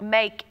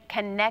make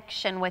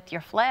connection with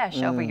your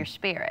flesh over your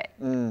spirit.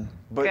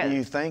 But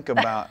you think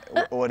about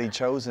what he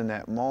chose in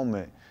that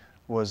moment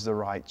was the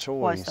right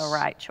choice.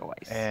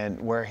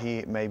 And where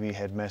he maybe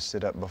had messed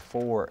it up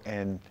before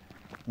and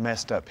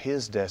messed up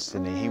his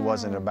destiny, he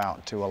wasn't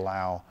about to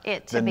allow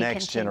the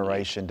next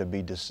generation to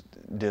be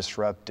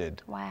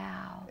disrupted.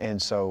 Wow.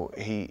 And so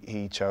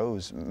he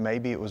chose,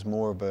 maybe it was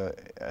more of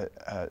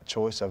a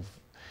choice of,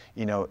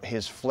 you know,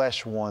 his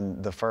flesh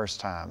won the first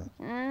time.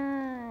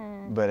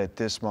 But at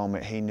this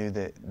moment, he knew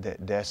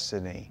that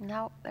destiny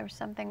there was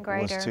something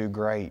greater. Was too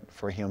great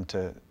for him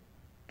to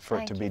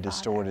be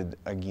distorted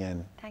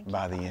again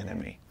by the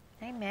enemy.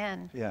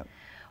 Amen. Yeah.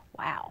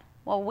 Wow.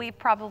 Well, we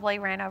probably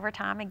ran over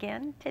time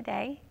again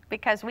today.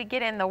 because we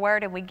get in the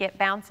Word and we get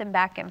bouncing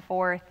back and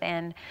forth.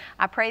 And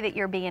I pray that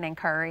you're being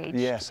encouraged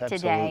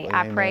today.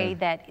 I pray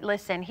that,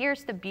 listen,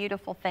 here's the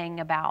beautiful thing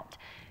about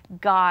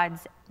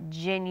God's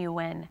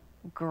genuine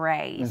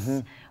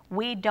grace.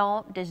 We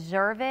don't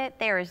deserve it.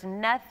 There is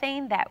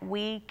nothing that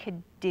we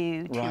could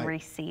do to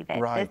receive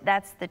it.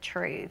 That's the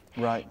truth.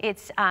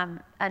 It's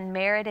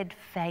unmerited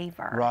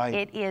favor.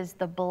 It is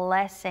the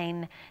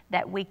blessing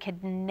that we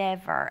could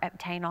never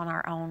obtain on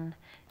our own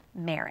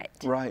merit.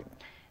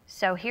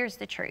 So here's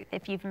the truth.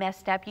 If you've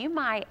messed up, you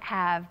might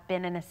have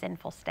been in a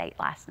sinful state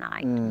last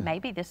night.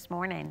 Maybe this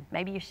morning.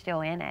 Maybe you're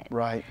still in it.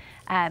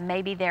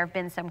 Maybe there have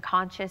been some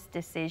conscious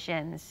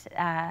decisions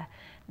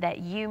that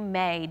you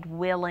made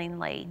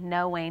willingly,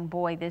 knowing,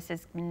 boy, this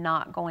is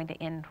not going to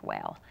end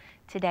well.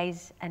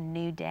 Today's a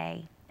new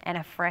day, and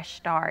a fresh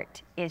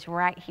start is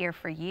right here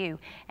for you.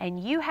 And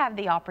you have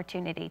the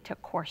opportunity to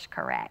course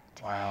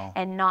correct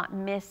and not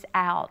miss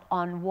out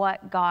on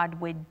what God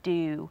would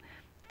do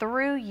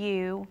through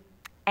you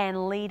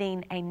and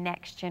leading a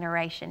next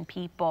generation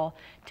people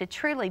to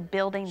truly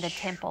building the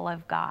temple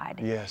of God.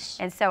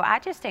 And so I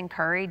just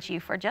encourage you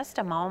for just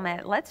a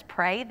moment, let's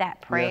pray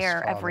that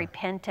prayer of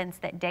repentance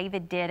that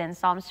David did in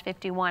Psalms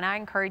 51. I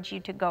encourage you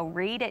to go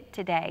read it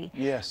today.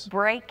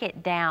 Break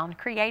it down.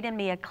 Create in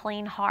me a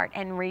clean heart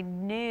and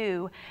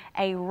renew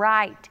a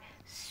right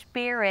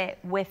spirit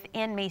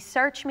within me.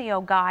 Search me,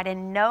 O God,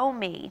 and know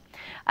me.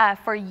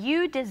 For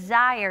you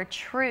desire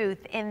truth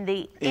in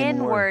the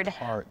inward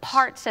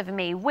parts of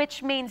me,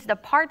 which means the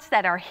parts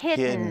that are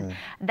hidden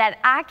that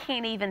I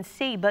can't even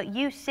see, but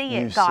you see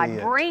it,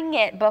 God. Bring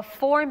it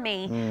before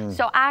me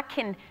so I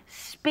can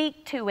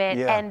speak to it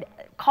and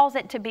cause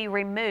it to be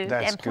removed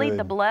and plead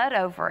the blood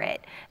over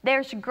it.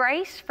 There's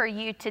grace for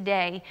you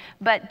today,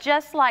 but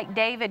just like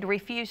David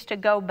refused to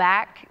go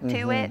back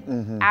to it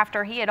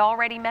after he had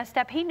already messed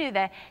up, he knew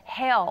the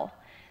hell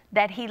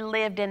that he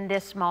lived in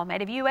this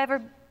moment. Have you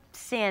ever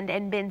sinned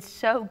and been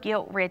so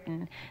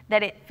guilt-ridden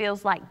that it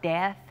feels like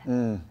death?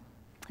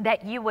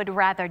 That you would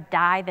rather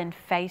die than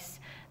face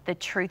the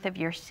truth of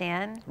your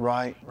sin?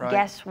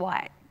 Guess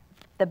what?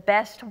 The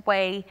best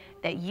way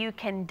that you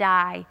can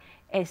die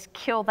is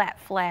kill that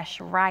flesh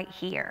right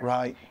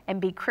here and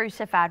be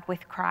crucified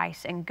with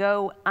Christ and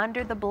go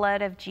under the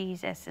blood of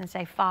Jesus and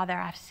say, Father,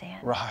 I've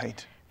sinned.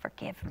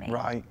 Forgive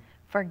me.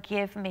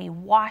 Forgive me.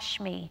 Wash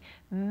me.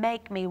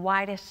 Make me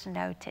white as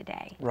snow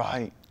today.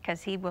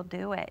 Because he will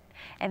do it.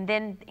 And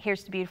then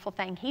here's the beautiful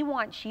thing. He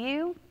wants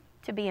you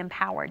to be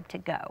empowered to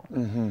go.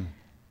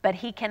 But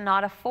he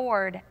cannot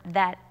afford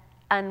that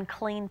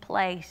unclean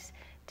place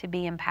to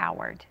be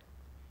empowered.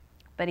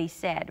 But he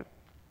said,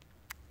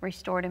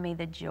 restore to me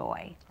the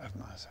joy of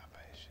my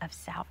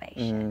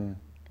salvation,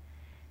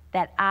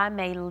 that I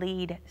may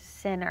lead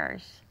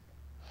sinners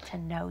to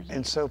know you.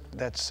 And so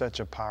that's such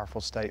a powerful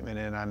statement,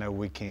 and I know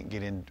we can't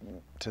get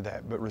into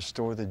that, but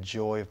restore the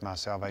joy of my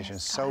salvation.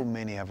 So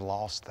many have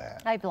lost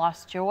that. They've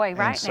lost joy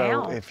now.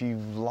 So if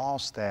you've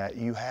lost that,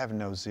 you have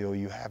no zeal,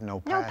 you have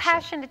no passion. No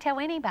passion to tell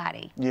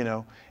anybody. You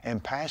know,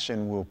 and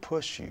passion will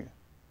push you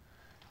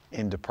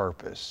into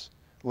purpose.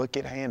 Look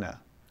at Hannah.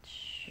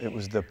 It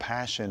was the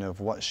passion of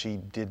what she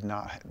did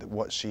not,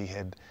 what she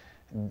had,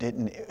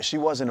 she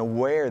wasn't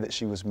aware that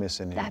she was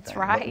missing anything. That's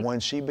right. But when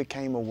she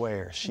became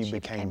aware, she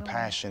became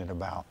passionate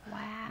about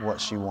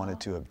what she wanted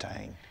to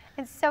obtain.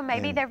 And so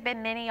maybe there have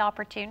been many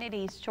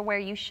opportunities to where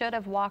you should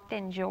have walked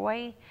in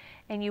joy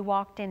and you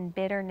walked in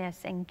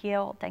bitterness and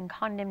guilt and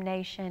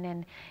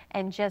condemnation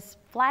and just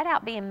flat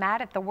out being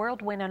mad at the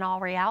world, when in all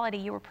reality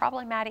you were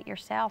probably mad at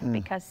yourself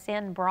because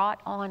sin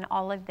brought on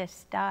all of this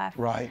stuff.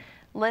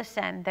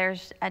 Listen,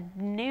 there's a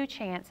new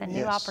chance, a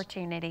new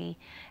opportunity,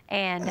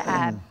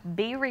 and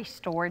be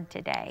restored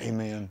today.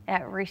 Amen.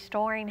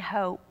 Restoring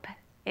hope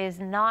is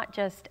not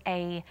just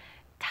a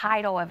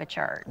title of a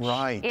church.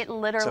 It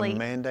literally, it's a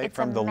mandate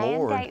from the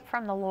Lord. Mandate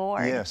from the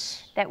Lord.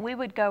 That we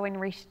would go and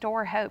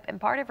restore hope. And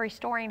part of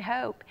restoring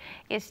hope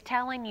is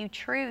telling you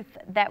truth,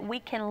 that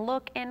we can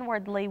look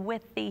inwardly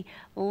with the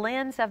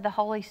lens of the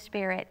Holy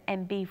Spirit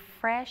and be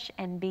fresh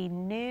and be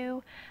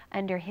new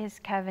under His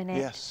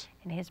covenant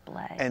and His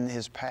blood. And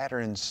His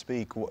patterns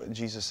speak.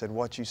 Jesus said,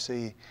 what you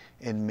see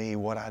in me,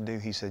 what I do,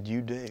 He said,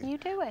 you do. You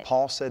do it.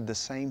 Paul said the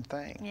same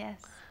thing.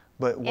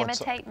 But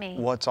imitate me.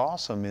 What's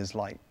awesome is,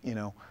 like, you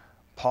know,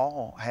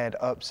 Paul had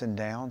ups and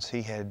downs.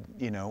 He had,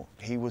 you know,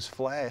 he was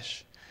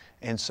flesh.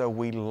 And so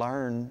we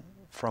learn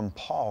from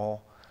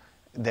Paul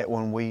that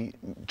when we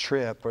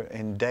trip,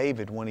 and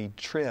David, when he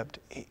tripped,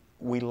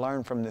 we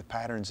learn from the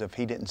patterns of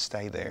he didn't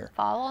stay there.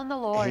 Follow on the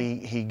Lord.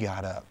 He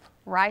got up.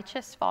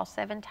 Righteous fall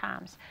 7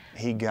 times.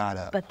 He got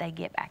up. But they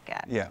get back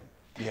up. Yeah.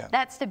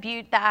 That's the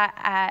beauty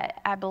that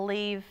I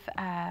believe,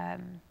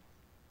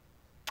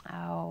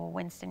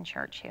 Winston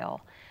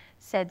Churchill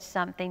said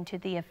something to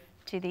the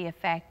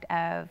effect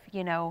of,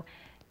 you know,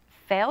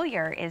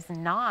 failure is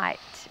not,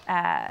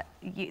 the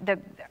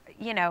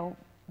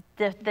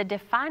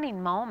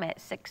defining moment.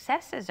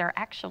 Successes are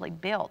actually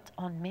built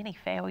on many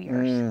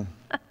failures.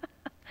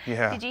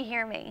 Did you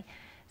hear me?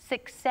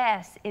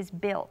 Success is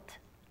built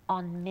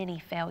on many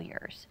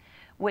failures,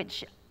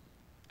 which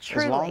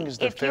Truly, As long as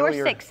the if you're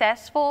failure,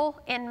 successful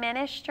in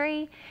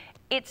ministry,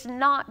 it's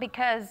not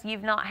because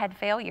you've not had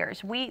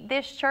failures.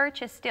 This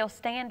church is still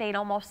standing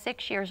almost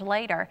 6 years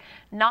later,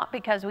 not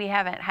because we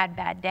haven't had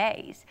bad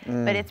days,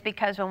 but it's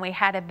because when we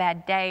had a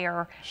bad day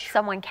or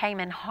someone came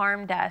and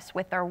harmed us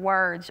with their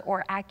words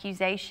or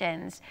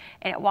accusations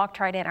and it walked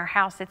right in our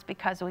house, it's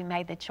because we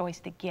made the choice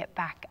to get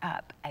back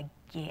up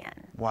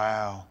again.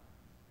 wow.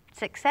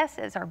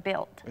 Successes are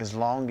built As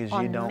long as you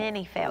on don't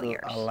many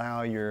failures.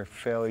 allow your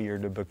failure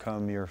to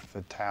become your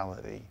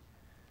fatality,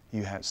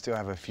 you still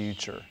have a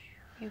future.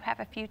 You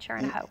have a future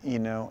and a hope. You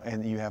know,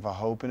 and you have a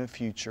hope and a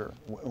future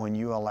when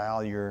you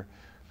allow your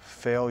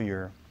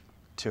failure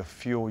to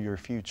fuel your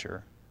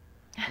future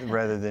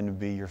rather than to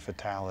be your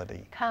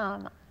fatality.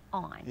 Come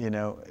on. You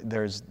know,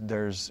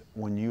 there's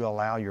when you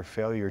allow your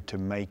failure to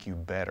make you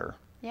better.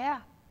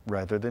 Yeah.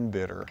 Rather than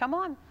bitter. Come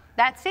on.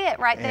 That's it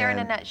right there in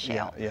a And,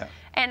 nutshell. yeah.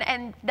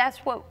 And that's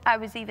what I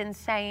was even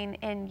saying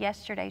in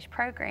yesterday's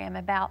program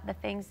about the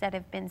things that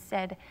have been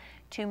said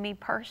to me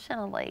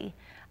personally.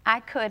 I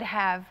could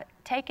have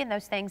taken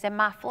those things, and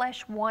my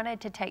flesh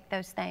wanted to take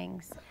those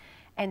things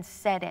and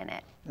sit in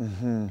it.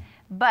 Mm-hmm.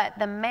 But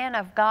the man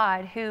of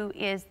God, who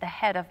is the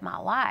head of my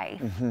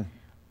life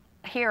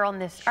here on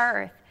this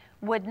earth,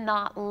 would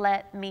not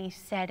let me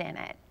sit in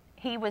it.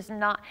 He was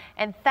not,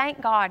 and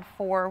thank God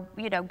for,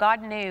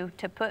 God knew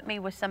to put me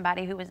with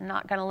somebody who was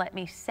not going to let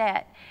me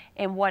sit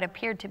in what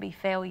appeared to be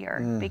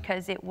failure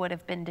because it would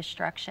have been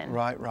destruction.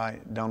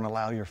 Right. Don't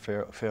allow your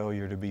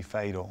failure to be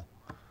fatal.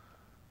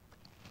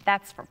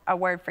 That's a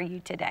word for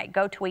you today.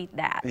 Go tweet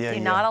that. Yeah, Do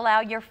not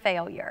allow your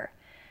failure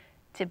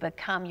to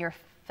become your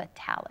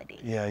fatality.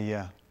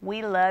 Yeah.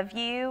 We love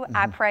you.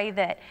 I pray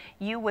that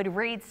you would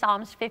read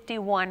Psalms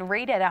 51,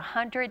 read it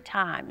 100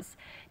 times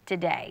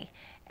today,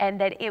 and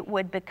that it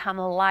would become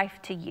life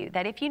to you.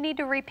 That if you need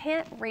to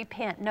repent,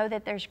 repent. Know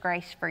that there's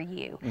grace for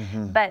you.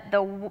 But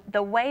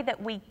the way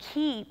that we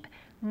keep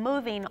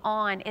moving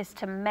on is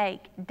to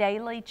make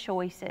daily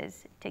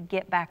choices to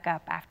get back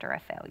up after a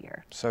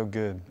failure. So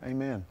good.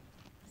 Amen.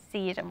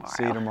 See you tomorrow.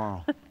 See you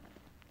tomorrow.